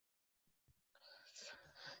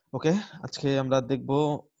ওকে, আজকে আমরা দেখব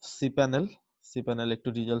সি প্যানেল। সি প্যানেল একটু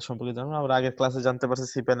ডিটেইলস সম্পর্কে জানবো। আমরা আগের ক্লাসে জানতে পারছি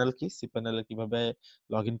সি প্যানেল কি, সি প্যানেলে কিভাবে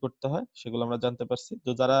লগইন করতে হয় সেগুলো আমরা জানতে পারছি। তো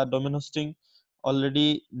যারা ডোমেইন হোস্টিং অলরেডি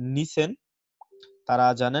নিছেন তারা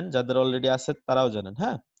জানেন, যাদের অলরেডি আছে তারাও জানেন।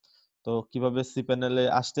 হ্যাঁ, তো কিভাবে সি প্যানেলে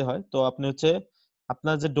আসতে হয়। তো আপনি হচ্ছে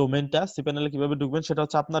আপনার যে ডোমেইনটা সি প্যানেলে কিভাবে ঢুকবেন সেটা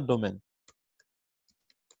হচ্ছে আপনার ডোমেইন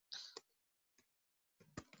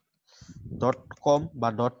 .com বা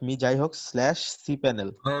 .me যাই হোক /সি প্যানেল।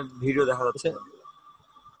 ভিডিও দেখা যাচ্ছে এটা না।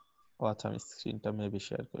 ও আচ্ছা, আমি স্ক্রিনটা মেবি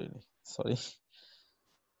শেয়ার করিনি, সরি।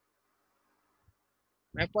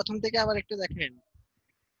 ভাই প্রথম থেকে আবার একটু দেখেন।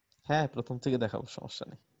 হ্যাঁ, প্রথম থেকে দেখাবো, সমস্যা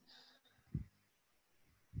নেই।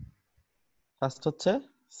 ফার্স্ট হচ্ছে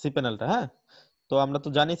সি প্যানেলটা। হ্যাঁ, তো আমরা তো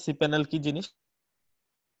জানি সি প্যানেল কি জিনিস।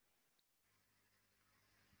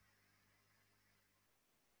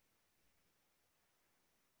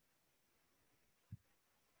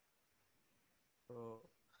 তো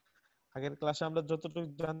আগের ক্লাসে আমরা যতটুকু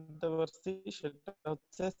জানতে পারছি সেটা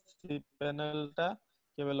হচ্ছে সি প্যানেলটা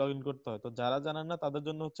কিভাবে লগ ইন করতে হয়। তো যারা জানেন না তাদের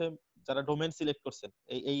জন্য হচ্ছে, যারা ডোমেইন সিলেক্ট করছেন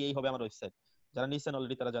এই এই এই হবে আমার ওয়েবসাইট, যারা নিছেন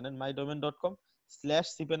অলরেডি তারা জানেন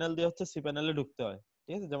mydomain.com/cpanel দিয়ে হচ্ছে সি প্যানেলে ঢুকতে হয়।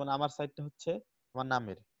 ঠিক আছে, যেমন আমার সাইটটা হচ্ছে আমার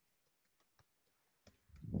নামের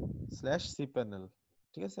 /cpanel।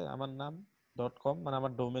 ঠিক আছে, আমার নাম .com মানে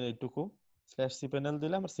আমার ডোমেইন এইটুকু, /cpanel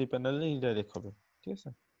দিলে আমার সি প্যানেলে রিডাইরেক্ট হবে। ঠিক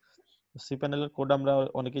আছে, সি প্যানেলের কোড আমরা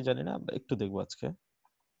অনেকেই জানি না, আমরা একটু দেখবো আজকে।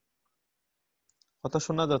 কথা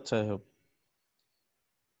শোনা যাচ্ছে? I hope.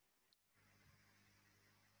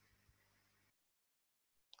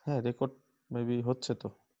 হ্যাঁ, রেকর্ড মেবি হচ্ছে। তো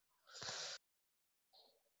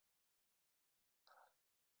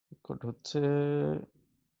রেকর্ড হচ্ছে,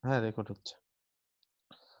 হ্যাঁ রেকর্ড হচ্ছে।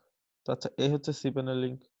 তো আচ্ছা, এই হচ্ছে সি প্যানেল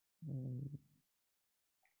লিংক।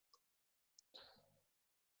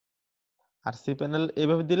 আর সি প্যানেল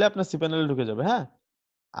এইভাবে দিলে আপনার সি প্যানেলে ঢুকে যাবে। হ্যাঁ,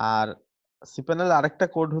 আর সি প্যানেল আরেকটা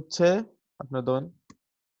কোড হচ্ছে আপনার ধরুন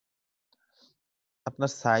আপনার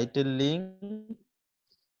সাইটের লিংক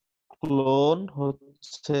ক্লোন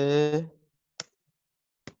হচ্ছে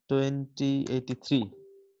 2083,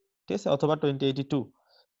 ঠিক আছে, অথবা 2082।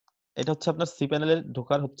 এটা হচ্ছে আপনার সি প্যানেলে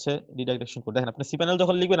ঢোকার হচ্ছে রিডাইরেকশন কোড। দেখেন, আপনি সি প্যানেল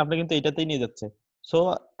যখন লিখবেন আপনি কিন্তু এটাতেই নিয়ে যাচ্ছে। সো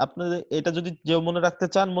আপনি এটা যদি যে মনে রাখতে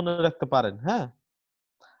চান মনে রাখতে পারেন। হ্যাঁ,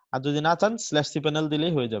 আর যদি না চান /সি প্যানেল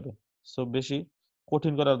দিলেই হয়ে যাবে। সো বেশি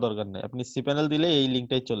কঠিন করার দরকার নেই, আপনি সি প্যানেল দিলে এই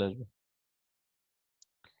লিংকটাই চলে আসবে।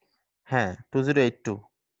 হ্যাঁ, 2082।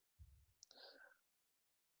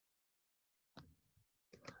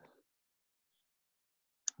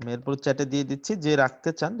 মেরপুর চ্যাটে দিয়ে দিচ্ছি, যে রাখতে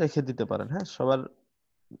চান রেখে দিতে পারেন। হ্যাঁ, সবার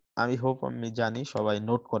আমি হোপ, আমি জানি সবাই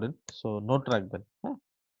নোট করেন, সো নোট রাখবেন। হ্যাঁ,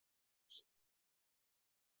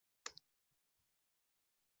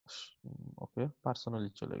 ওকে, পার্সোনালি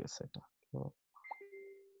চলে গেছে এটা। তো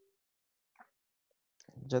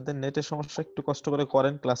যাদের নেটের সমস্যা একটু কষ্ট করে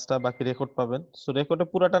করেন ক্লাসটা, বাকি রেকর্ড পাবেন। সো রেকর্ডে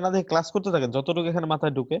পুরাটা না দেখে ক্লাস করতে থাকেন যতটুকু এখানে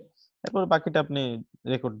মাথায় ঢুকে, এরপর বাকিটা আপনি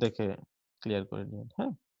রেকর্ড দেখে ক্লিয়ার করে নিন।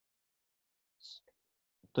 হ্যাঁ,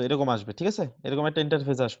 তো এরকম আসবে। ঠিক আছে, এরকম একটা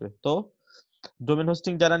ইন্টারফেস আসবে। তো ডোমেইন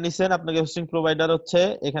হোস্টিং যারা নিছেন, আপনাকে হোস্টিং প্রোভাইডার হচ্ছে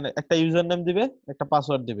এখানে একটা ইউজার নেম দিবে, একটা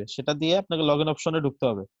পাসওয়ার্ড দিবে, সেটা দিয়ে আপনাকে লগইন অপশনে ঢুকতে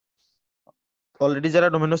হবে। অলরেডি যারা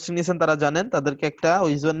ডোমেইন হোস্টিং নিছেন তারা জানেন, তাদেরকে একটা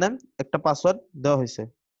ইউজার নেম একটা পাসওয়ার্ড দেওয়া হয়েছে।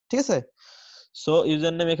 ঠিক আছে, সো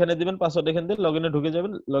ইউজার নেম এখানে দিবেন, পাসওয়ার্ড এখানে দিয়ে লগইনে ঢুকে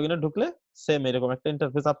যাবেন। লগইনে ঢুকলে সেম এরকম একটা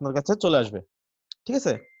ইন্টারফেস আপনার কাছে চলে আসবে। ঠিক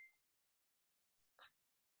আছে,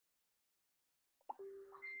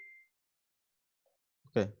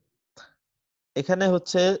 ওকে। এখানে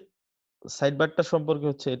হচ্ছে সাইড বারটা সম্পর্কে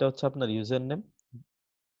হচ্ছে, এটা হচ্ছে আপনার ইউজার নেম,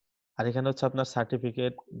 আর এখানে হচ্ছে আপনার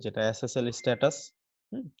সার্টিফিকেট, যেটা এসএসএল স্ট্যাটাস।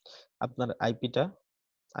 আপনার আইপিটা,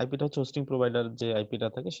 আইপিটা হচ্ছে হোস্টিং প্রোভাইডার যে আইপিটা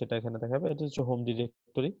থাকে সেটা এখানে দেখাবে। এটা হচ্ছে হোম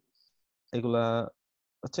ডিরেক্টরি। এগুলা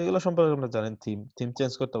আচ্ছা, এগুলো সম্পর্কে আপনারা জানেন। থিম থিম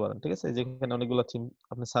চেঞ্জ করতে পারেন। ঠিক আছে, যেখানে অনেকগুলো থিম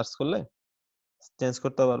আপনি সার্চ করলে চেঞ্জ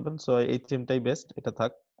করতে পারবেন। সো এই থিমটাই বেস্ট, এটা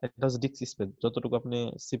থাক। এটা হচ্ছে ডিস্ক স্পেস, যতটুকু আপনি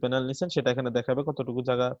সি প্যানেল নিছেন সেটা এখানে দেখাবে, কতটুকু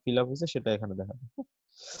জায়গা ফিল আপ হয়েছে সেটা এখানে দেখাবে।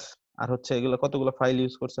 আর হচ্ছে এগুলো কতগুলো ফাইল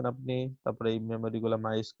ইউজ করছেন আপনি, তারপরে এই মেমরি গুলা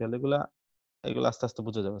মাইস্কুয়েল এগুলা, এগুলো আস্তে আস্তে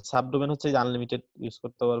বুঝে যাবেন। সাবডোমেন হচ্ছে আনলিমিটেড ইউজ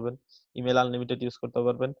করতে পারবেন, ইমেল আনলিমিটেড ইউজ করতে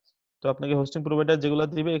পারবেন। তো আপনাকে হোস্টিং প্রোভাইডার যেগুলো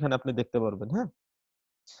দিবে এখানে আপনি দেখতে পারবেন। হ্যাঁ,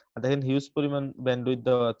 আর দেখেন হিউজ পরিমাণ ব্যান্ডউইথ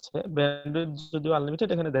দেওয়া আছে। ব্যান্ডউইথ যদিও আনলিমিটেড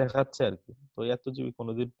এখানে দেখাচ্ছে আর কি, তো এত জিবি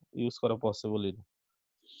কোনোদিন ইউজ করা পসিবলই না।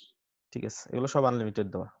 ঠিক আছে, এগুলো সব আনলিমিটেড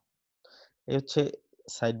দেওয়া। এই হচ্ছে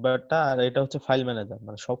সাইড বারটা, আর এটা হচ্ছে ফাইল ম্যানেজার,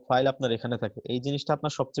 মানে সব ফাইল আপনার এখানে থাকে। এই জিনিসটা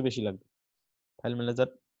আপনার সবচেয়ে বেশি লাগবে, ফাইল ম্যানেজার।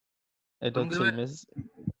 এটা আলমগীর হচ্ছে ভাই, ইমেজ।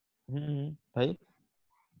 ভাই,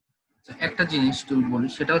 একটা জিনিস তুমি বলি,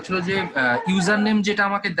 সেটা হচ্ছিল যে ইউজার নেম যেটা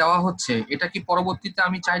আমাকে দেওয়া হচ্ছে, এটা কি পরবর্তীতে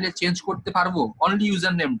আমি চাইলে চেঞ্জ করতে পারবো? অনলি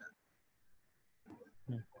ইউজার নেমটা?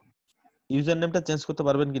 ইউজার নেমটা চেঞ্জ করতে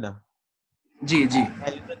পারবেন কিনা? জি জি।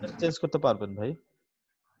 হ্যাঁ, ইউজার নেম চেঞ্জ করতে পারবেন ভাই।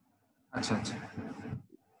 আচ্ছা আচ্ছা।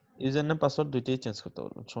 ইউজার নেম পাসওয়ার্ড দুইটাই চেঞ্জ করতে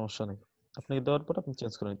পারবেন, সমস্যা নেই। আপনাকে দেওয়ার পর আপনি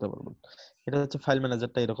চেঞ্জ করে নিতে পারবেন। এটা হচ্ছে ফাইল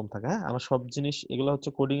ম্যানেজারটা এরকম থাকে। হ্যাঁ, আমার সব জিনিস এগুলো হচ্ছে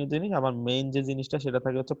কোডিং এর জিনিস। আমার মেইন যে জিনিসটা সেটা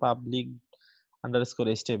থাকে হচ্ছে পাবলিক আন্ডারস্কোর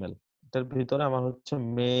এইচটিএমএল। এটার ভিতরে আমার হচ্ছে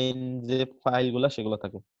মেইন যে ফাইলগুলো সেগুলো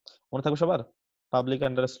থাকে। মনে থাকবে সবার? Public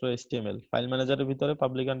underscore HTML. ফাইল ম্যানেজারের ভিতরে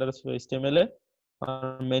পাবলিক আন্ডারস্কোর এইচটিএমএল এ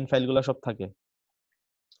মেইন ফাইলগুলো সব থাকে।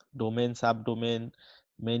 ডোমেইন, সাবডোমেইন,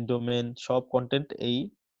 মেইন ডোমেইন সব কন্টেন্ট এই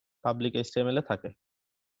পাবলিক এইচটিএমএল এ থাকে।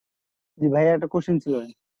 জি ভাইয়া, একটা কোশ্চেন ছিল।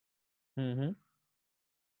 হুম, হুম।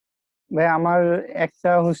 ভাই আমার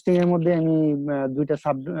একটা হোস্টিং এর মধ্যে আমি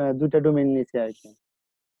দুইটা ডোমেইন নিয়েছি আর কি।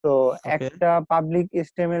 তো ওকে। একটা পাবলিক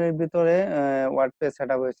এইচটিএমএল এর ভিতরে ওয়ার্ডপ্রেস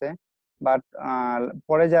সেটআপ হয়েছে, বাট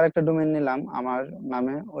পরে যে আরেকটা ডোমেইন নিলাম আমার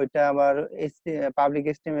নামে, ওইটা আবার পাবলিক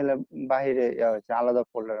এইচটিএমএল এর বাইরে হয়েছে, আলাদা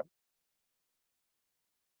ফোল্ডার।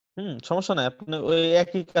 সমস্যা নাই। আপনি ওই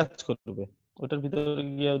একই কাজ করবে। ওটার ভিতরে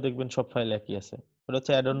গিয়েও দেখবেন সব ফাইল একই আছে। ওটা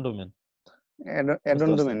হচ্ছে অ্যাড অন ডোমেন। বুঝতে অ্যাডন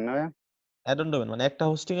পারছেন? ডোমেইন না? অ্যাড অন ডোমেন মানে একটা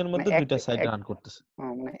হোস্টিং এর মানে মধ্যে এক দুইটা সাইট এক রান করতেছে।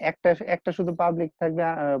 মানে একটা একটা শুধু পাবলিক থাকবে,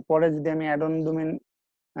 আর পরে যদি আমি add-on domain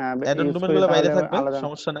add on use domain করি গুলো বাইরে তাহলে থাকবে, আলাদা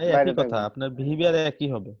সমস্যা নাই, বাইরে একই কথা। থাকবে। আপনার বিহেভিয়ার একই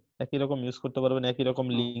হবে। একই রকম ইউজ করতে পারবেন, একই রকম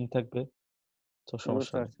লিংক থাকবে। তো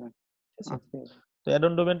সমস্যা বুঝতে নেই। পারছি। ঠিক আছে? আচ্ছা। তো অ্যাড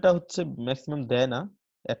অন ডোমেনটা হচ্ছে ম্যাক্সিমাম দেয় না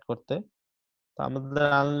এড করতে। তো আমাদের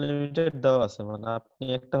আনলিমিটেড দেওয়া আছে। মানে আপনি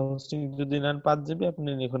একটা হোস্টিং যদি নেন 5 জিবি, আপনি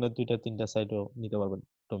এখানে 2টা 3টা সাইটও নিতে পারবেন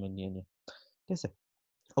ডোমেন নিয়ে নিয়ে। ঠিক আছে?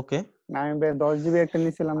 ওকে। না, আমি 10 জিবি একটা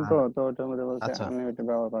নিয়েছিলাম, তো আর তো ওটার মধ্যে বলছে আচ্ছা। আনলিমিটেড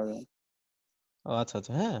ব্যবহার করা যাবে। ও আচ্ছা,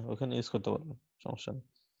 আচ্ছা। হ্যাঁ, ওখানে ইউজ করতে পারবেন। সমস্যা নেই।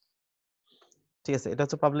 ঠিক আছে? এটা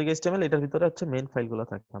হচ্ছে পাবলিক এইচটিএমএল। এটার ভিতরে হচ্ছে মেইন ফাইলগুলো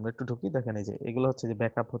থাকে। আমরা একটু ঢুকি, দেখেন এই যে এগুলো হচ্ছে যে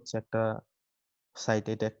ব্যাকআপ হচ্ছে একটা সাইট,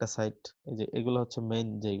 এটা একটা সাইট। এই যে এগুলো হচ্ছে মেইন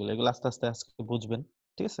যেগুলো, এগুলো আস্তে আস্তে আজকে বুঝবেন।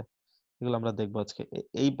 ঠিক আছে? এগুলো আমরা দেখবো আজকে।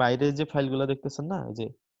 এই বাইরে যে ফাইলগুলো দেখতেছেন না, এই যে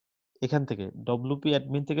এখান থেকে ডব্লিউপি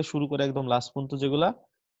অ্যাডমিন থেকে শুরু করে একদম লাস্ট পর্যন্ত যেগুলা,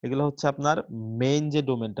 এগুলো হচ্ছে আপনার মেইন যে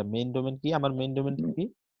ডোমেনটা। মেইন ডোমেন কি? আমার মেইন ডোমেনটা কি?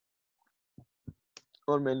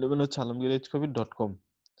 আমার মেইন ডোমেন হচ্ছে alamgirhkbir.com।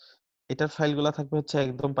 এটার ফাইলগুলা থাকবে হচ্ছে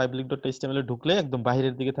একদম public.html এ ঢুকলে একদম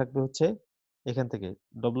বাহিরের দিকে থাকবে হচ্ছে এখান থেকে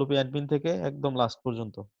ডব্লিউপি অ্যাডমিন থেকে একদম লাস্ট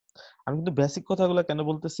পর্যন্ত। আমি কিন্তু বেসিক কথাগুলো কেন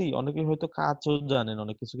বলতেছি, অনেকে হয়তো কাজও জানেন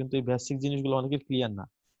অনেক কিছু, কিন্তু এই বেসিক জিনিসগুলো অনেকে ক্লিয়ার না।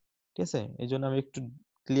 ঠিক আছে? এই জন্য আমি একটু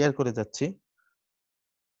ক্লিয়ার করে যাচ্ছি।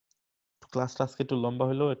 ক্লাসটা আজকে একটু লম্বা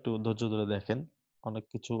হলেও একটু ধৈর্য ধরে দেখেন অনেক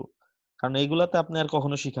কিছু, কারণ এইগুলাতে আপনি আর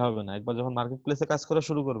কখনো শিখা হবে না। একবার যখন মার্কেট প্লেসে কাজ করা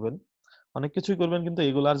শুরু করবেন অনেক কিছুই করবেন, কিন্তু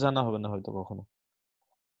এগুলো আর জানা হবে না হয়তো কখনো।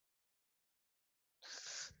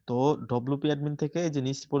 তো ডব্লিউপি অ্যাডমিন থেকে এই যে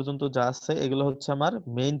নিচ পর্যন্ত যা আছে এগুলো হচ্ছে আমার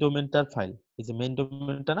মেইন ডোমেনটার ফাইল। এই যে মেইন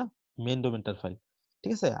ডোমেনটা না, মেইন ডোমেনটার ফাইল।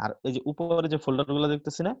 ঠিক আছে? আর এই যে উপরে যে ফোল্ডার গুলো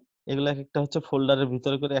দেখতেছি না, এগুলো এক একটা হচ্ছে ফোল্ডারের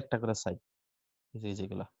ভিতরে করে একটা করে সাইট। এই যে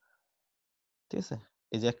যেগুলা, ঠিক আছে?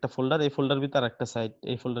 এই যে একটা ফোল্ডার, এই ফোল্ডার ভিতরে আরেকটা সাইট,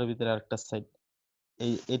 এই ফোল্ডারের ভিতরে আরেকটা সাইট,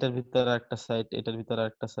 এটার ভিতরে আরেকটা সাইট, এটার ভিতরে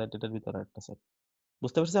আরেকটা সাইট, এটার ভিতরে আরেকটা সাইট।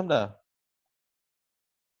 বুঝতে পারছি আমরা?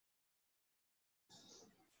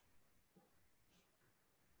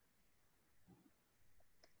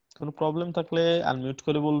 কোনো প্রবলেম থাকলে আনমিউট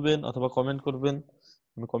করে বলবেন অথবা কমেন্ট করবেন।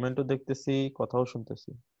 আমি কমেন্টও দেখতেছি, কথাও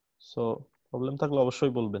শুনতেছি। সো প্রবলেম থাকলে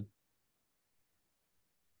অবশ্যই বলবেন।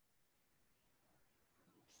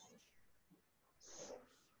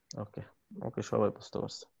 ওকে, ওকে, সবাই বুঝতে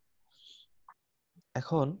পারছে।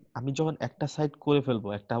 এখন আমি যখন একটা সাইট করে ফেলবো,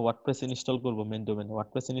 একটা ওয়ার্ডপ্রেস ইনস্টল করব মেইন ডোমেনে,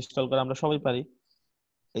 ওয়ার্ডপ্রেস ইনস্টল করে আমরা সবাই পারি।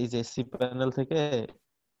 এই যে সি প্যানেল থেকে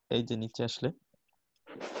এই যে নিচে আসলে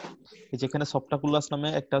এই যে এখানে সফটকুলাস নামে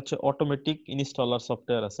একটা হচ্ছে অটোমেটিক ইনস্টলার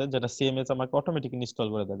সফটওয়্যার আছে, যেটা সিএমএস আমাকে অটোমেটিক ইনস্টল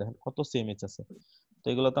করে দেয়। দেখেন কত সিএমএস আছে। তো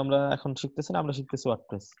এগুলো তো আমরা এখন শিখতেছি না, আমরা শিখতেছি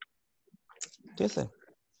ওয়ার্ডপ্রেস। ঠিক আছে?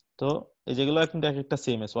 তো এই যেগুলো কিন্তু এক একটা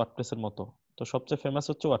সিএমএস ওয়ার্ডপ্রেস এর মতো। তো সবচেয়ে ফেমাস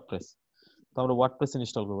হচ্ছে ওয়ার্ডপ্রেস। তো আমরা ওয়ার্ডপ্রেস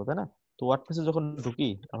ইনস্টল করবো, তাই না? তো ওয়ার্ডপ্রেসে যখন ঢুকি,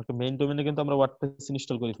 আমাকে মেইন ডোমেনে কিন্তু আমরা ওয়ার্ডপ্রেস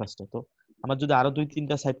ইনস্টল করি ফার্স্টে। তো আমার যদি আরো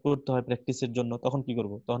 2-3টা সাইট করতে হয় প্র্যাকটিসের জন্য, তখন কি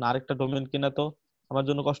করব? তখন আরেকটা ডোমেন কেনা তো আমার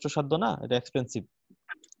জন্য কষ্টসাধ্য না, এটা এক্সপেন্সিভ।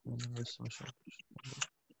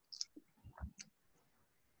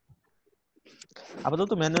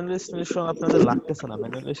 আপাতত ম্যানুয়াল ইনস্টলেশন আপনাদের লাগতেছে না।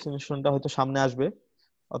 ম্যানুয়াল ইনস্টলেশনটা হয়তো সামনে আসবে,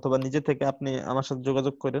 অথবা নিজে থেকে আপনি আমার সাথে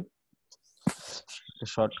যোগাযোগ করেন।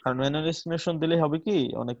 শর্ট, কারণ ম্যানুয়াল ইনস্টলেশন দিলেই হবে কি,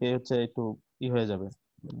 অনেকে হচ্ছে একটু হয়ে যাবে,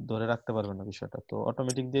 ধরে রাখতে পারবে না বিষয়টা। তো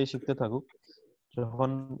অটোমেটিক দিয়ে শিখতে থাকুক, যখন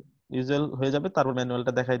ইউজুয়াল হয়ে যাবে তারপর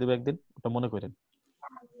ম্যানুয়ালটা দেখাই দেবে একদিন, ওটা মনে করেন।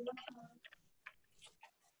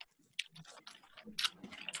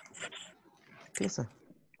 ঠিক আছে?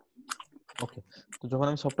 ওকে। তো যখন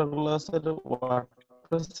আমি সফটওয়্যার গুলো আছে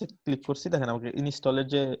ওয়ার্ডপ্রেসে ক্লিক করছি, দেখেন আমাকে ইনস্টলের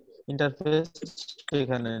যে ইন্টারফেস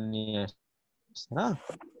সেখানে নিয়ে আসছে না।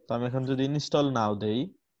 তো আমি এখন যদি ইনস্টল নাও দেই,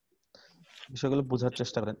 বিষয়গুলো বোঝার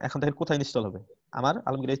চেষ্টা করেন। এখন দেখেন কোথায় ইনস্টল হবে, আমার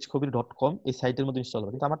alamgirhkobir.com এই সাইটের মধ্যে ইনস্টল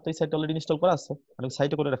হবে, কিন্তু আমার তো এই সাইট অলরেডি ইনস্টল করা আছে, আমি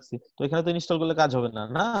সাইটে করে রাখছি, তো এখানে তো ইনস্টল করলে কাজ হবে না,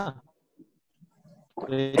 না? তো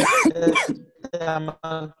এটাতে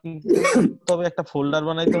আমার কি করতে হবে, একটা ফোল্ডার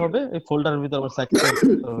বানাইতে হবে, এই ফোল্ডারের ভিতর আবার সাইট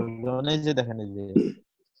করতে হবে। যেমন এই যে দেখেন, এই যে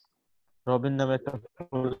রবিন নামে একটা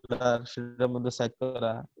ফোল্ডার, সেটার মধ্যে সাইট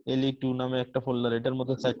করা, এলি2 নামে একটা ফোল্ডার, এটার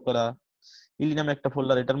মধ্যে সাইট করা, ইলি নামে একটা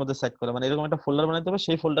ফোল্ডার, এটার মধ্যে সাইট করা, মানে এরকম একটা ফোল্ডার বানাইতে হবে,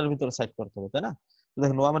 সেই ফোল্ডারের ভিতরে সাইট করতে হবে, তাই না? তো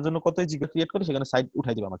দেখেন ও আমার জন্য কত ইজি ক্রিয়েট করে সেখানে সাইট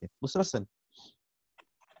উঠাই দিবে আমাকে, বুঝতে পারছেন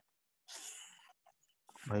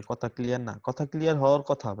ভাই? কথা ক্লিয়ার না? কথা ক্লিয়ার হওয়ার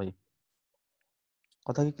কথা ভাই,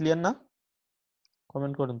 কথা কি ক্লিয়ার না?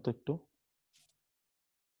 কমেন্ট করেন তো একটু।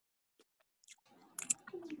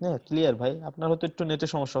 হ্যাঁ ক্লিয়ার ভাই, আপনার হয়তো একটু নেটে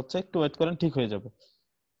সমস্যা হচ্ছে, একটু ওয়েট করেন, ঠিক হয়ে যাবে।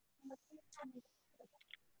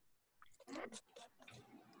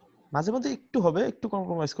 মাঝে মধ্যে একটু হবে, একটু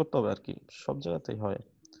কম্প্রোমাইজ করতে হবে আর কি, সব জায়গাতেই হয়,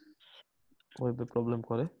 ওয়েবে প্রবলেম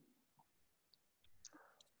করে।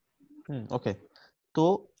 ওকে। তো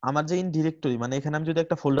আমার যে ইন ডিরেক্টরি, মানে এখানে আমি যদি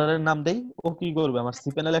একটা ফোল্ডারের নাম দেই, ও কি করবে, আমার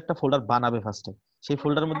সিপ্যানেলে একটা ফোল্ডার বানাবে ফার্স্টে, সেই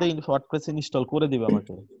ফোল্ডারের মধ্যে ওয়ার্ডপ্রেস ইনস্টল করে দিবে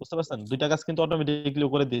আমাকে, বুঝতে পারছেন? দুইটা কাজ কিন্তু অটোমেটিক্যালি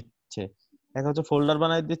করে দিচ্ছে, একটা হচ্ছে ফোল্ডার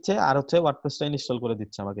বানাই দিচ্ছে, আর হচ্ছে ওয়ার্ডপ্রেসটা ইনস্টল করে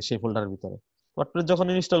দিচ্ছে আমাকে সেই ফোল্ডারের ভিতরে। ওয়ার্ডপ্রেস যখন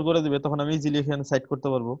ইনস্টল করে দিবে তখন আমি ইজিলি এখানে সাইট করতে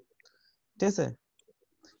পারবো, ঠিক আছে?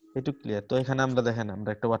 একটু ক্লিয়ার? তো এখানে আমরা দেখেন, আমরা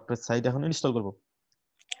একটা ওয়ার্ডপ্রেস সাইট এখন ইনস্টল করব।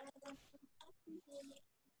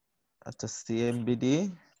 আচ্ছা সিএমবিডি,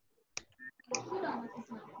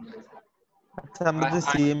 আচ্ছা আমরা যদি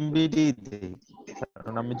সিএমবিডি দেই,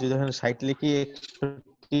 কারণ আমি যদি এখানে সাইট লিখি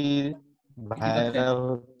 61 ভাইরা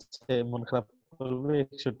হচ্ছে মন খারাপ করবে,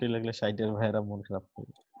 61 লাগলে 60 এর ভাইরা মন খারাপ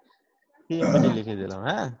করবে, সিএমবিডি লিখে দিলাম।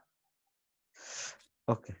 হ্যাঁ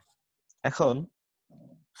ওকে। এখন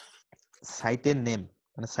সাইটের নেম,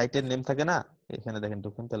 মানে সাইটের নেম থাকে না, এখানে দেখেন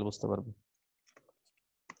ঢুকেন তাহলে বুঝতে পারবেন।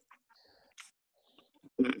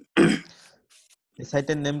 এই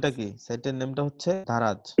সাইটের নেমটা কি? সাইটের নেমটা হচ্ছে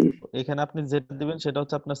দারাজ। এখানে আপনি যেটা দিবেন সেটা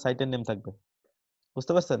হচ্ছে আপনার সাইটের নেম থাকবে,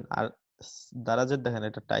 বুঝতে পারছেন? আর দারাজের দেখেন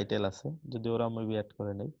একটা টাইটেল আছে, যদি ওরা মেবি অ্যাড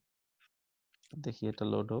করে নেই, দেখি এটা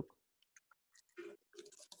লোড হোক।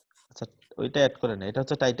 আচ্ছা ওইটা অ্যাড করে নেই, এটা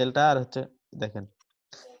হচ্ছে টাইটেলটা, আর হচ্ছে দেখেন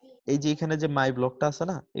এই যে এখানে যে মাই ব্লগটা আছে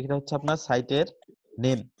না, এটা হচ্ছে আপনার সাইটের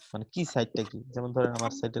নেম, মানে কি সাইটটা কি, যেমন ধরেন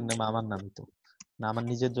আমার সাইটের নেম আমার নামই তো না, আমার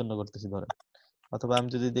নিজের জন্য করতেছি ধরেন, অথবা আমি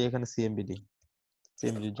যদি দিই এখানে সিএমবিডি,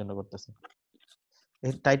 সিএমবিডির জন্য করতেছি।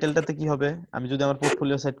 এই টাইটেলটাতে কি হবে, আমি যদি আমার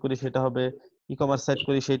পোর্টফোলিও সাইট করি সেটা হবে, ই কমার্স সাইট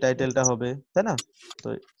করি সেই টাইটেলটা হবে, তাই না? তো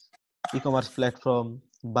e commerce platform,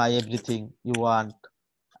 by everything you want.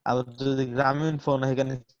 আবার যদি গ্রামীণ ফোন,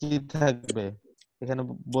 এখানে কি থাকবে, এখানে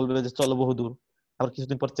বলবে যে চলো বহুদূর, আবার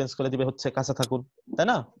কিছুদিন পর চেঞ্জ করে দিবে হচ্ছে কাছে থাকুন, তাই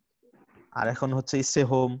না? আর এখন হচ্ছে স্টে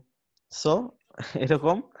হোম। সো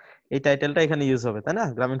এরকম এই টাইটেলটা এখানে ইউজ হবে, তাই না?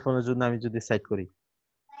 গ্রামীণ ফোনের জন্য আমি যদি সাইট করি।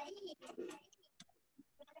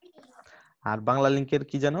 আর বাংলা লিংকের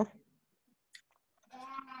কি জানো,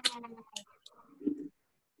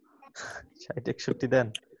 6061 দেন,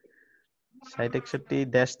 6061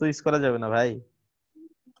 ড্যাশ তো ইউজ করা যাবে না ভাই,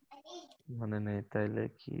 মানে নেই তাইলে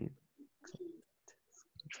কি?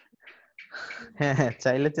 হ্যাঁ হ্যাঁ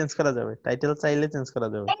চাইলে চেঞ্জ করা যাবে, টাইটেল চাইলে চেঞ্জ করা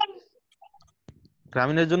যাবে।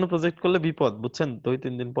 গ্রামীণের জন্য প্রজেক্ট করলে বিপদ, বুঝছেন?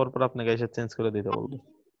 2-3 দিন পর পর আপনাকে এসে চেঞ্জ করে দিতে বলবে।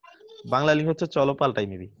 বাংলা লিঙ্ক হচ্ছে চলো পাল্টাই,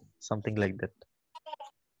 মেবি সামথিং লাইক দ্যাট,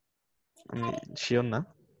 আমি শিওর না।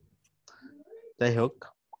 যাই হোক,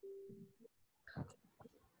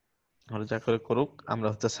 ওরা যা করে করুক, আমরা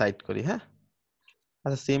হচ্ছে সাইট করি। হ্যাঁ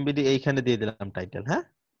আচ্ছা সিএমবিডি এইখানে দিয়ে দিলাম টাইটেল, হ্যাঁ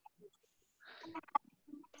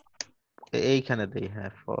এইখানে দেই,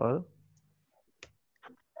 হ্যাঁ ফর।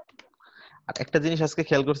 আর একটা জিনিস আজকে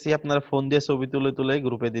খেয়াল করছি, আপনারা ফোন দিয়ে ছবি তুলে তুলে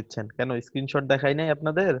গ্রুপে দিচ্ছেন, কেন স্ক্রিনশট দেখাই নাই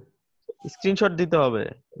আপনাদের? স্ক্রিনশট দিতে হবে,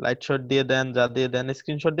 লাইট শট দিয়ে দেন, যা দিয়ে দেন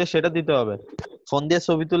স্ক্রিনশট দিয়ে সেটা দিতে হবে। ফোন দিয়ে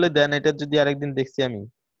ছবি তুলে দেন, এটা যদি আরেকদিন দেখছি আমি,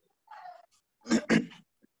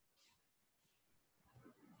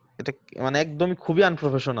 এটা মানে একদমই খুবই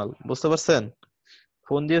আনপ্রফেশনাল, বুঝতে পারছেন?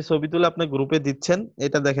 ফোন দিয়ে ছবি তুলে আপনি গ্রুপে দিচ্ছেন,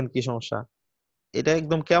 এটা দেখেন কি সমস্যা, এটা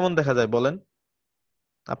একদম কেমন দেখা যায় বলেন?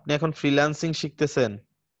 আপনি এখন ফ্রিল্যান্সিং শিখতেছেন,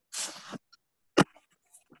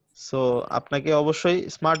 সো আপনাকে অবশ্যই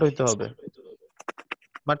স্মার্ট হইতে হবে।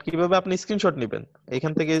 বাট কিভাবে আপনি স্ক্রিনশট নেবেন?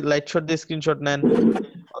 এখান থেকে লাইট শট দিয়ে স্ক্রিনশট নেন,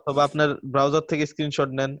 অথবা আপনার ব্রাউজার থেকে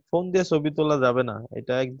স্ক্রিনশট নেন, ফোন দিয়ে ছবি তোলা যাবে না,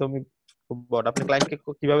 এটা একদমই খুব বড়। আপনি ক্লায়েন্টকে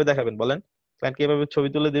কিভাবে দেখাবেন বলেন? ক্লায়েন্টকে এভাবে ছবি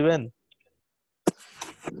তুলে দিবেন?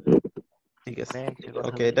 ঠিক আছে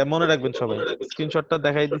ওকে, এটা মনে রাখবেন সবাই, স্ক্রিনশটটা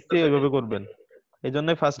দেখাই দিচ্ছি ওইভাবে করবেন, এই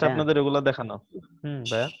জন্যই ফার্স্ট আপনাদের এগুলা দেখানো।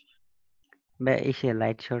 ভাইয়া বা এসে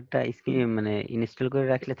লাইট শটটা মানে ইনস্টল করে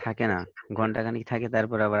রাখলে থাকে না, ঘন্টাখানিক থাকে,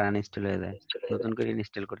 তারপর আবার আনইনস্টল হয়ে যায়, নতুন করে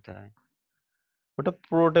ইনস্টল করতে হয়। ওটা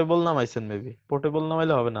পোর্টেবল নামাইছেন মেবি, পোর্টেবল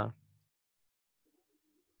নামাইলে হবে না।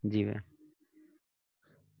 জি ভাই।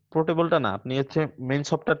 পোর্টেবলটা না, আপনি হচ্ছে মেইন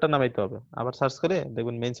সফটওয়্যারটা নামাইতে হবে, আবার সার্চ করে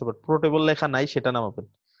দেখবেন মেইন সফটওয়্যার পোর্টেবল লেখা নাই, সেটা নামাবেন।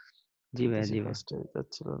 জি ভাই, দিতেছি জি ভাই। ফার্স্টে,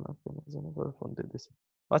 যাচ্ছিল না কেন জানি, পরে ফোন দিয়ে দিছি।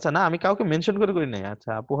 আচ্ছা না, আমি কাউকে মেনশন করে করি নাই। আচ্ছা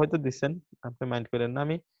আপু হয়তো দিচ্ছেন, আপনি মাইন্ড করেন না,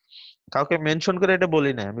 আমি কাউকে মেনশন করে এটা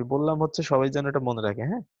বলি নাই, আমি বললাম হচ্ছে সবাই যেন এটা মনে রাখে।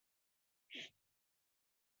 হ্যাঁ,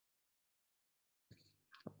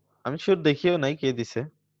 আমি শিওর দেখিও নাই কে দিছে,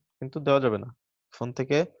 কিন্তু দেওয়া যাবে না ফোন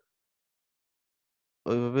থেকে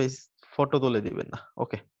ওইভাবে ফটো তুলে দিবেন না।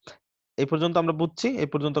 ওকে, এই পর্যন্ত আমরা বুঝছি, এই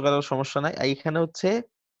পর্যন্ত কারো সমস্যা নাই। আর এখানে হচ্ছে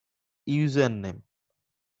ইউজার নেম,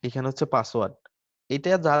 এখানে হচ্ছে পাসওয়ার্ড। এটা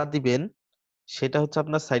যা দিবেন সেটা হচ্ছে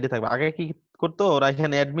আপনার সাইডে থাকবে। আগে কি করতো ওরা,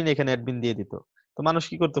 এখানে অ্যাডমিন, এখানে অ্যাডমিন দিয়ে দিত, তো মানুষ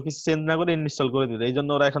কি করতো, কিছু চেঞ্জ না করে ইনস্টল করে দিত। এই জন্য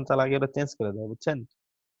ওরা এখন চালাকি, ওরা চেঞ্জ করে দেয়, বুঝছেন?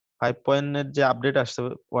 5 যে আপডেট আসছে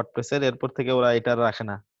ওয়ার্ডপ্রেস এর, এরপর থেকে ওরা এটা রাখে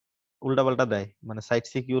না, উল্টাপাল্টা দেয়, মানে সাইট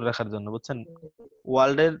সিকিউর রাখার জন্য, বুঝছেন?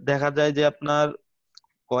 ওয়ার্ল্ডের দেখা যায় যে আপনার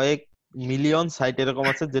কয়েক মিলিয়ন সাইট এরকম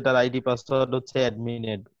আছে যেটার আইডি পাসওয়ার্ড হচ্ছে অ্যাডমিন,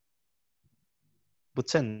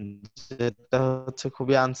 বুঝছেন? যেটা হচ্ছে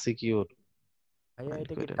খুবই আনসিকিউর। ভাইয়া মাইন্ড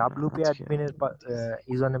এটা কি করেন না ডাব্লিউপি আজকে। অ্যাডমিনের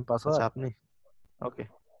ইউজার নেম আচ্ছা পাসওয়ার্ড? আপনি, ওকে,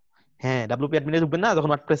 হ্যাঁ ডাব্লিউপি অ্যাডমিনে ঢুকবেন না যখন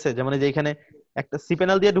ওয়ার্ডপ্রেসে, যেমন এই যে এখানে একটা সি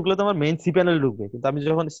প্যানেল দিয়ে ঢুকলে তো আমার মেইন সি প্যানেল ঢুকবে, কিন্তু আমি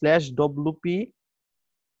যখন স্ল্যাশ ডব্লিউপি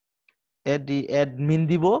অ্যাডমিন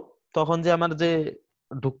দিব, তখন যে আমার যে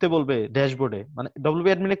ঢুকতে বলবে ড্যাশবোর্ডে, মানে ডব্লিউপি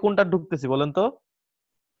অ্যাডমিনে কোনটা ঢুকতেছি বলেন তো?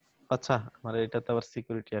 আচ্ছা মানে এটাতে আবার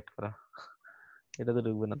সিকিউরিটি অ্যাড করা, এটাতে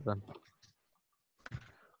ঢুকবে না প্রাণ।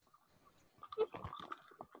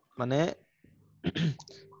 মানে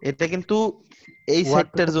এটা কিন্তু এই সাইটটার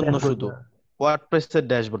ওয়ার্ডপ্রেসের জন্য ড্যাশবোর্ড শুধু, না? ওয়ার্ডপ্রেসের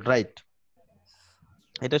ড্যাশবোর্ড, রাইট?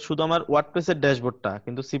 এটা শুধু আমার ওয়ার্ডপ্রেসের ড্যাশবোর্ডটা,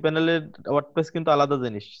 কিন্তু সি প্যানেলের ওয়ার্ডপ্রেস কিন্তু আলাদা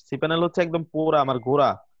জিনিস। সি প্যানেল হচ্ছে একদম পুরো আমার গোড়া,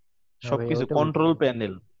 হ্যাঁ ভাইয়া, সবকিছু ওইটা কন্ট্রোল বুঝছি।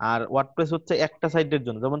 প্যানেল। আর ওয়ার্ডপ্রেস হচ্ছে একটা সাইটের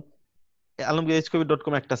জন্য, যেমন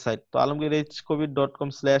alamgirhkobit.com একটা সাইট, তো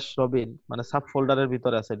alamgirhkobit.com/robin মানে সাব ফোল্ডারের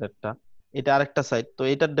ভিতরে আছে এটা একটা, এটা আরেকটা সাইট। তো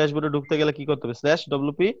এটার ড্যাশবোর্ডে ঢুকতে গেলে কি করতে হবে,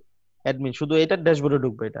 /wp অ্যাডমিন, শুধু এটার ড্যাশবোর্ডে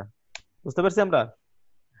ঢুকবে এটা। বুঝতে পারছি আমরা?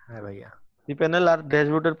 হ্যাঁ ভাইয়া। সি প্যানেল আর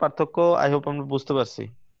ড্যাশবোর্ডের পার্থক্য আই হোপ আমরা বুঝতে পারছি।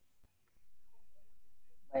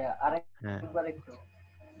 হ্যাঁ,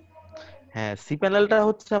 হ্যাঁ, সি প্যানেলটা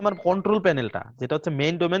হচ্ছে আমার কন্ট্রোল প্যানেলটা, যেটা হচ্ছে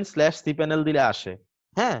মেইন ডোমেন /সি প্যানেল দিলে আসে।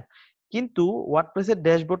 হ্যাঁ, কিন্তু ওয়ার্ডপ্রেসের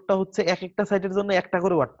ড্যাশবোর্ডটা হচ্ছে এক একটা সাইটের জন্য একটা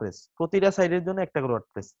করে ওয়ার্ডপ্রেস, প্রতিটা সাইটের জন্য একটা করে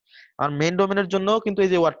ওয়ার্ডপ্রেস। আর মেইন ডোমেনের জন্য কিন্তু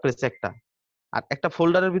এই যে ওয়ার্ডপ্রেস একটা, আর একটা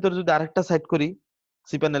ফোল্ডারের ভিতরে যদি আরেকটা সাইট করি,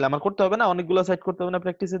 সি প্যানেলে আমার করতে হবে না, অনেকগুলো সাইট করতে হবে না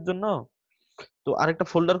প্র্যাকটিসের জন্য। তো আরেকটা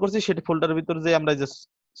ফোল্ডার করছি, সেটা ফোল্ডারের ভিতরে যে আমরা যে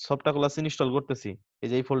সফটওয়্যার ক্লাস ইনস্টল করতেছি, এই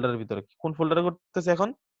যে এই ফোল্ডারের ভিতরে, কোন ফোল্ডারে করতেছি এখন,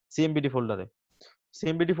 সিএমবিডি ফোল্ডারে।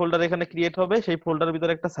 সিএমবিডি ফোল্ডার এখানে ক্রিয়েট হবে, সেই ফোল্ডারের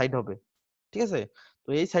ভিতরে একটা সাইট হবে, ঠিক আছে? তো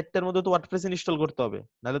এই সাইটটার মধ্যে তো ওয়ার্ডপ্রেস ইনস্টল করতে হবে,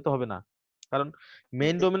 নাহলে তো হবে না। কারণ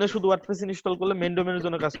মেইন ডোমেনে শুধু ওয়ার্ডপ্রেস ইনস্টল করলে মেইন ডোমেনের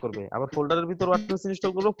জন্য কাজ করবে, আবার ফোল্ডারের ভিতর ওয়ার্ডপ্রেস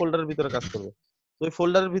ইনস্টল করলে ফোল্ডারের ভিতরে কাজ করবে। তো ওই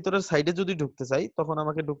ফোল্ডারের ভিতরের সাইটে যদি ঢুকতে চাই, তখন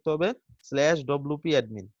আমাকে ঢুকতে হবে /wp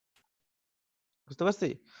অ্যাডমিন। বুঝতে পারছি?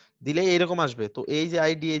 দিলেই এরকম আসবে। তো এই যে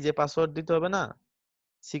আইডি, এই যে পাসওয়ার্ড দিতে হবে না,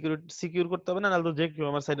 সিকিউর করতে হবে না, নাহলে তো যে কেউ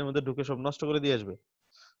আমার সাইটের মধ্যে ঢুকে সব নষ্ট করে দিয়ে আসবে।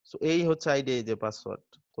 সো এই হচ্ছে আইডি, এই যে পাসওয়ার্ড।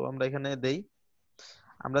 তো আমরা এখানে দেই,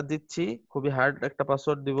 আমরা দিচ্ছি খুবই হার্ড একটা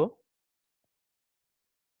পাসওয়ার্ড দিব,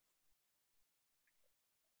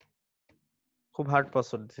 খুব হার্ড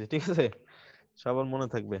পাসওয়ার্ড দিচ্ছি, ঠিক আছে? সবার মনে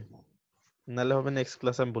থাকবে, নাহলে হবে নেক্সট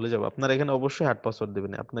ক্লাসে আমি ভুলে যাবো। আপনারা এখানে অবশ্যই হার্ড পাসওয়ার্ড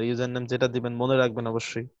দিবেন, আপনার ইউজার নেম যেটা দিবেন মনে রাখবেন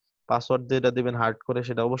অবশ্যই, পাসওয়ার্ড যেটা দিবেন হার্ড করে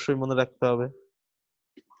সেটা অবশ্যই মনে রাখতে হবে,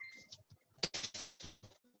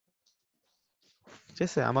 ঠিক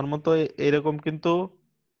আছে? আমার মতো এরকম কিন্তু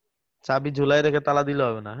চাবি ঝুলাই রেখে তালা দিলে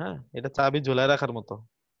হবে না, হ্যাঁ, এটা চাবি ঝুলাই রাখার মতো।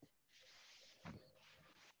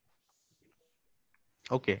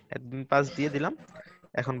 ওকে, অ্যাডমিন পাস দিয়ে দিলাম।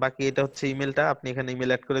 এখন বাকি এটা হচ্ছে ইমেলটা, আপনি এখানে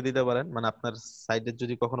ইমেল অ্যাড করে দিতে পারেন, মানে আপনার সাইটের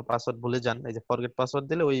যদি কখনো পাসওয়ার্ড ভুলে যান, এই যে ফরগেট পাসওয়ার্ড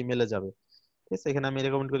দিলে ওই ইমেলে যাবে, ঠিক আছে? এখানে আমি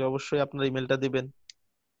রেকমেন্ড করি অবশ্যই আপনার ইমেলটা দিবেন,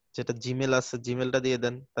 যেটা জিমেল আছে জিমেলটা দিয়ে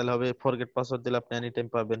দেন, তাহলে হবে ফরগেট পাসওয়ার্ড দিলে আপনি এনি টাইম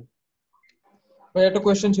পাবেন। ভাই একটা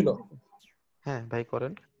কোয়েশ্চেন ছিল। হ্যাঁ ভাই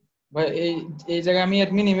করেন। ভাই এই এই জায়গায় আমি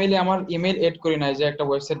অ্যাডমিন ইমেইলে আমার ইমেল এড করি নাই, যে একটা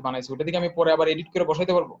ওয়েবসাইট বানাইছি, ওটা থেকে আমি পরে আবার এডিট করে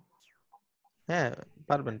বসাইতে পারবো? হ্যাঁ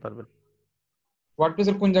পারবেন পারবেন।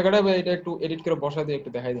 ওয়ার্ডপ্রেসের কোন জায়গাটা ভাই এটা একটু এডিট করে বসাই দিয়ে একটু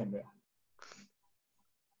দেখাই দেন ভাই।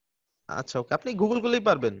 আচ্ছা ওকে, আপনি গুগল করলেই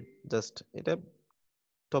পারবেন, জাস্ট এটা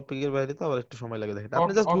টপিকের বাইরে তো আবার একটু সময় লাগে দেখেন,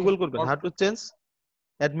 আপনি ওকে জাস্ট ওকে গুগল করবেন how to change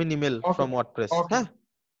admin email okay from WordPress. ওকে হ্যাঁ,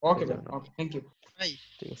 ওকে পেয়ে ভাই, যাবেন ওকে, থ্যাংক ইউ। ভাই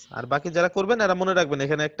ঠিক আছে। আর বাকি যারা করবেন এরা মনে রাখবেন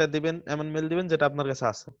এখানে একটা দিবেন, এমন মেল দিবেন যেটা আপনার কাছে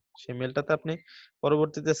আছে। সেই মেলটাতে আপনি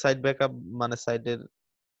পরবর্তীতে সাইট ব্যাকআপ মানে সাইটের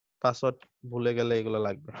পাসওয়ার্ড ভুলে গেলে এগুলো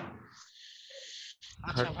লাগবে।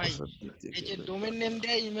 আচ্ছা হার্ড ভাই, পাসওয়ার্ড দিতে এই যে গেলে ডোমেইন নেম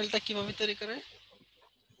দিয়ে ইমেলটা কিভাবে তৈরি করে?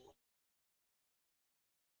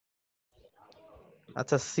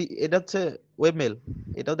 আচ্ছা এটা হচ্ছে ওয়েব মেল,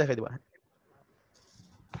 এটাও দেখাই দিবা।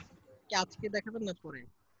 কি আজকে দেখাবেন না পরে?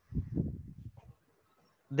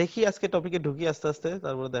 দেখি আজকে টপিকে ঢুকি আস্তে আস্তে,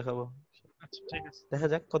 তারপরে দেখাবো। আচ্ছা ঠিক আছে, দেখা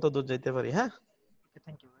যাক কত দূর যাইতে পারি। হ্যাঁ, ওকে,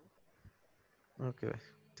 থ্যাংক ইউ ভাই। ওকে ভাই,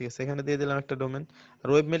 ঠিক আছে। এখানে দিয়ে দিলাম একটা ডোমেন। আর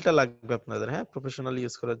ওয়েব মেলটা লাগবে আপনাদের, হ্যাঁ, প্রফেশনাল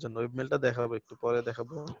ইউজ করার জন্য। ওয়েব মেলটা দেখাবো একটু পরে,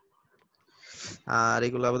 দেখাবো। আর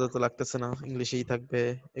এগুলো আপাতত লাগতেছে না, ইংলিশেই থাকবে।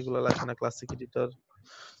 এগুলো লাগবে না, ক্লাসিক এডিটর।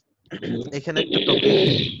 এখানে একটা টপিক,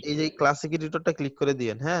 এই যে ক্লাসিক এডিটরটা ক্লিক করে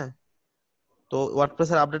দিয়েন। হ্যাঁ, তো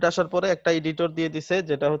ওয়ার্ডপ্রেসের আপডেট আসার পরে একটা এডিটর দিয়ে দিছে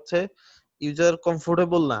যেটা হচ্ছে ইউজার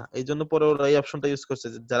কমফোর্টেবল না, এই জন্য পরে ওরা এই অপশনটা ইউজ করছে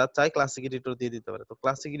যে যারা চায় ক্লাসিক এডিটর দিয়ে দিতে পারে। তো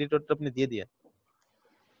ক্লাসিক এডিটরটা আপনি দিয়ে দিয়েন,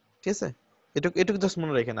 ঠিক আছে। এটুকু এটুকু জাস্ট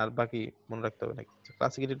মনে রাখেন, আর বাকি মনে রাখতে হবে না।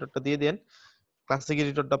 ক্লাসিক এডিটরটা দিয়ে দেন, ক্লাসিক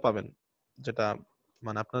এডিটরটা পাবেন, যেটা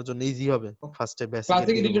মানে আপনার জন্য ইজি হবে ফার্স্টে বেসিকের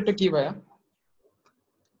ক্লাসিক দিকে এডিটরটা উঠতে। কি ভাইয়া?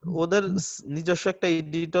 ওদের নিজস্ব একটা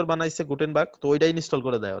এডিটর বানাইছে গুটেনবার্গ, তো ওইটা ইনস্টল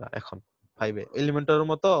করে দেয় ওরা এখন 5 এ। এলিমেন্টরের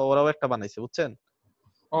মতো ওরাও একটা বানাইছে, বুঝছেন?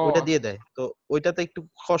 ও ওইটা দিয়ে দেয়, তো ওইটাতে একটু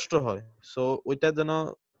কষ্ট হয়। সো ওইটা যেন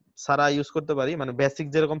সারা ইউজ করতে পারি, মানে বেসিক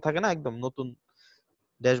যেরকম থাকে না একদম নতুন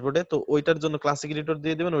ড্যাশবোর্ডে, তো ওইটার জন্য ক্লাসিক এডিটর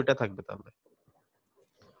দিয়ে দিবেন, ওইটা থাকবে।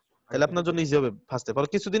 তাহলে আপনার জন্য ইজি হবে ফার্স্টে। পরে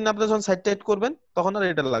কিছুদিন আপনি যখন সাইট টাইট করবেন তখন আর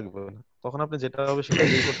এটা লাগবে না, তখন আপনি যেটা হবে সেটা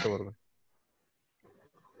দিয়েই করতে পারবেন।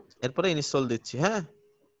 এরপরে ইনস্টল দিচ্ছি। হ্যাঁ,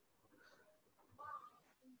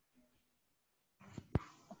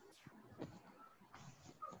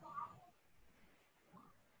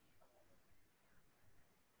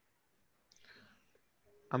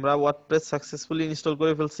 আমরা ওয়ার্ডপ্রেস সাকসেসফুলি ইনস্টল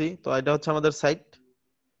করে ফেলছি। তো এটা হচ্ছে আমাদের সাইট।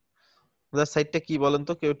 আমাদের সাইটটা কি বলেন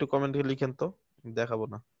তো, কেউ একটু কমেন্টে লিখেন তো, দেখাবো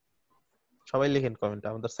না, সবাই লিখেন কমেন্টে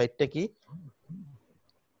আমাদের সাইটটা কি।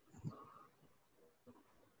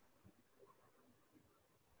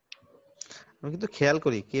 আমি কিন্তু খেয়াল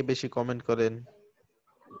করি কে বেশি কমেন্ট করেন,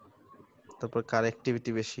 তারপর কার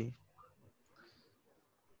অ্যাক্টিভিটি বেশি।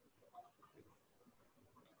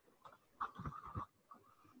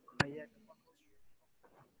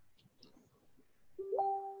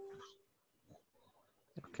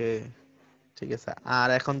 ওকে, ঠিক আছে। আর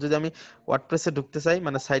এখন যদি আমি ওয়ার্ডপ্রেসে ঢুকতে চাই,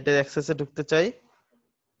 মানে সাইটের অ্যাক্সেসে ঢুকতে চাই,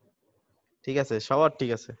 ঠিক আছে, সবার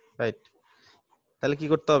ঠিক আছে, রাইট। তাহলে কি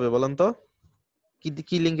করতে হবে বলেন তো, কি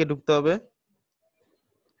কি লিংকে ঢুকতে হবে?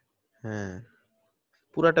 হ্যাঁ,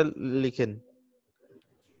 পুরাটা লিখেন।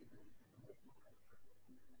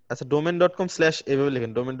 আচ্ছা, domain.com/ এভাবে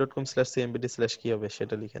লিখেন, domain.com/cmbd/ কি হবে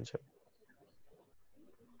সেটা লিখেন সব।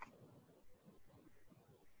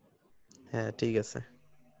 হ্যাঁ, ঠিক আছে,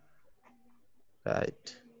 রাইট।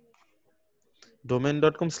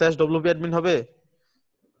 domain.com/wp-admin হবে?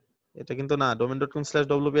 এটা কিন্তু না,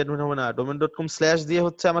 domain.com/wp-admin হবে না। domain.com/ দিয়ে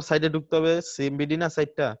হচ্ছে আমার সাইটে ঢুকতে হবে, cmbd না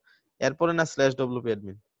সাইটটা, এরপরে না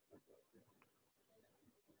 /wp-admin।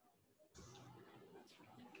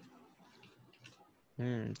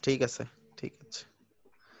 ঠিক আছে, ঠিক আছে।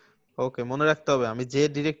 ওকে, মনে রাখতে হবে আমি যে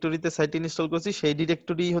ডিরেক্টরিতে সাইট ইনস্টল করছি সেই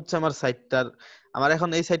ডিরেক্টরি হচ্ছে আমার সাইটটার। আমার এখন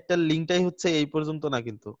এই সাইটটার লিংকটাই হচ্ছে এই পর্যন্ত না,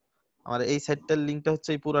 কিন্তু আমার এই সাইটটার লিংকটা হচ্ছে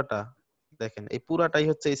এই পুরাটা। দেখেন, এই পুরাটাই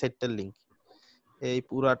হচ্ছে এই সাইটটার লিংক। এই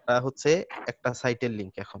পুরাটা হচ্ছে একটা সাইটের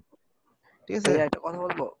লিংক এখন, ঠিক আছে। ভাইয়া একটা কথা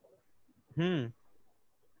বলবো, হুম,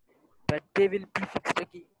 টেবিল প্রিফিক্সটা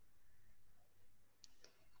কি?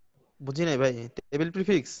 বুঝি নাই ভাই। টেবিল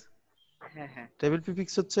প্রিফিক্স, হ্যাঁ হ্যাঁ, টেবিল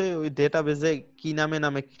প্রিফিক্স হচ্ছে ওই ডেটাবেজে কি নামে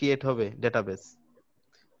নামে ক্রিয়েট হবে ডেটাবেজ,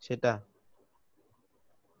 সেটা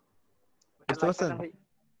ওটা বুঝতে লাগবে পারছেন? না ভাই?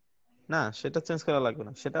 না, সেটা চেঞ্জ করা লাগবে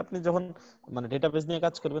না, সেটা আপনি যখন মানে ডেটাবেস নিয়ে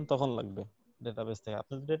কাজ করবেন তখন লাগবে। ডেটাবেস থেকে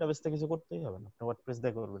আপনি ডেটাবেস থেকে কিছু করতেই হবে না, আপনি ওয়ার্ডপ্রেস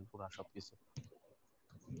দিয়ে করবেন পুরো সবকিছু,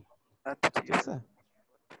 আচ্ছা ঠিক ঠিক আছে।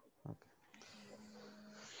 আছে।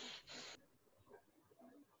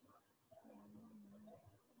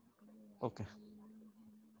 ওকে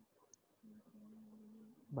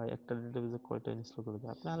ভাই, একটা ডেটাবেসে কয়টা ইনস্টল করে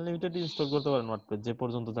দেয়? আপনি আনলিমিটেড ইনস্টল করতে পারেন ওয়ার্ডপ্রেস, যে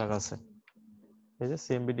পর্যন্ত জায়গা আছে। এই যে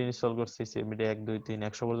সিএমবিডি ইনস্টল করছি, সিএমবিডি 1 2 3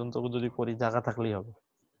 100 পর্যন্ত যদি করি, জায়গা থাকলেই হবে।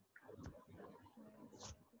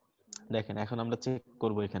 দেখেন, এখন আমরা চেক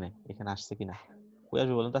করব এখানে এখানে আসছে কিনা। কই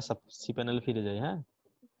আসবে বলেন তো? সি প্যানেলে ফিরে যাই। হ্যাঁ,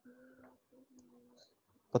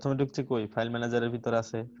 প্রথমে ঢুকছি কই, ফাইল ম্যানেজারের ভিতরে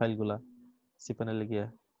আছে ফাইলগুলা, সি প্যানেলে গিয়া।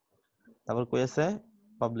 তারপর কই আছে,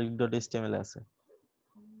 public.html আছে।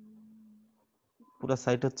 পুরো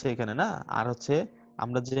সাইট হচ্ছে এখানে না, আর হচ্ছে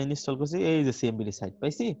আমরা যে ইনস্টল করছি এই যে সিএমবিডি সাইট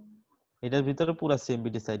পাইছি, এটার ভিতরে পুরো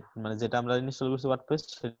সিএমবিটি সাইট মানে যেটা আমরা ইনস্টল করছি ওয়ার্ডপ্রেস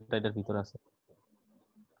সেটা এটার ভিতরে আছে।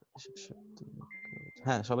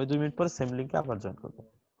 হ্যাঁ, সবাই 2 মিনিট পরে সেম লিংকে আবার জয়েন করবে।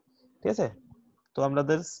 ঠিক আছে? তো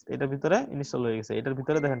আমাদের এটার ভিতরে ইনস্টল হয়ে গেছে। এটার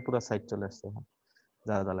ভিতরে দেখেন পুরো সাইট চলে আসছে এখন।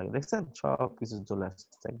 যা যা লাগে দেখছেন সবকিছু চলে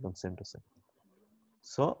আসছে একদম same to same.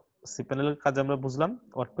 So cPanel এর কাজ আমরা বুঝলাম,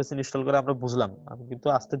 ওয়ার্ডপ্রেস ইনস্টল করে আমরা বুঝলাম। আমি কিন্তু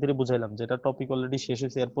আস্তে ধীরে বুঝাইলাম, যেটা টপিক অলরেডি শেষ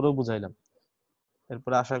হয়েছে এরপরেও বুঝাইলাম।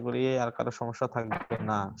 এরপরে আশা করি আর কারো সমস্যা থাকবে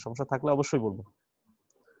না। সমস্যা থাকলে অবশ্যই বলবো।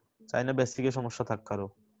 চাই না বেসিকে সমস্যা থাক কারো।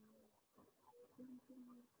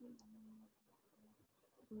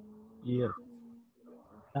 ইয়ার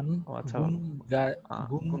ও আচ্ছা,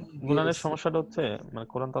 গুণ গুনানের সমস্যাটা হচ্ছে মানে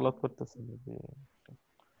কোরআন তালাওয়াত করতেছে,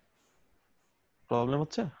 প্রবলেম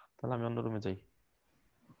হচ্ছে। তাহলে আমি অন্য রুমে যাই।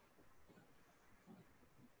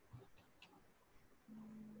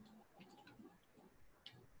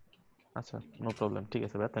 আচ্ছা, নো প্রবলেম, ঠিক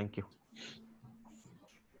আছে ভাই, থ্যাংক ইউ।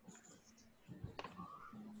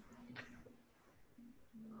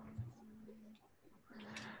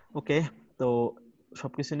 ওকে, তো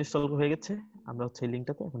সবকিছু ইনস্টল হয়ে গেছে। আমরা হচ্ছে এই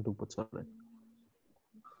লিংকটাতে এখন ঢুকবো, চলেন।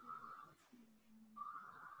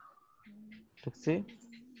 ঢুকছি,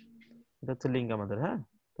 এটা হচ্ছে লিংক আমাদের। হ্যাঁ,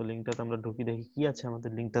 তো লিংকটাতে আমরা ঢুকি, দেখি কি আছে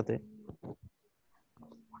আমাদের লিংকটাতে।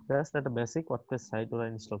 জাস্ট একটা বেসিক ওয়ার্ডপ্রেস সাইট ওরা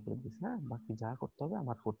ইনস্টল করে দিয়েছে। হ্যাঁ, বাকি যা করতে হবে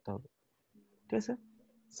আমার করতে হবে। ঠিক আছে,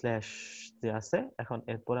 স্ল্যাশ যে আছে এখন,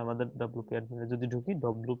 এরপরে আমাদের ডব্লিউপি অ্যাডমিনে যদি ঢুকি,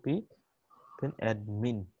 ডব্লিউপি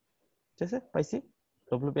অ্যাডমিন, ঠিক আছে, পাইছি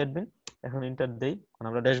ডব্লিউপি অ্যাডমিন। এখন এন্টার দেই, কারণ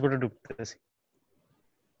আমরা ড্যাশবোর্ডে ঢুকতেছি।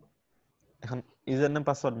 এখন ইউজার নেম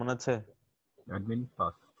পাসওয়ার্ড মনে আছে? Admin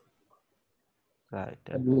pass, right,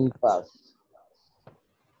 admin pass.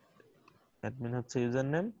 Admin হচ্ছে ইউজার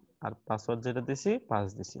নেম, আর পাসওয়ার্ড যেটা দিছি পাস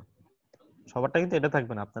দিছি। সবারটা কিন্তু এটা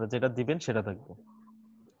থাকবে না, আপনারা যেটা দিবেন সেটা থাকবে।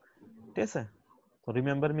 ঠিক আছে, তো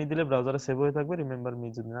রিমেম্বার মি দিলে ব্রাউজারে সেভ হয়ে থাকবে, রিমেম্বার মি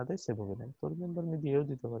যদি না দেয় সেভ হবে না। তো রিমেম্বার মি দিয়েও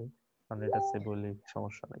দিতে পারে, কারণ এটা সেভ হলে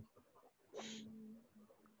সমস্যা নাই।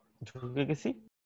 ঢুকে গেছি।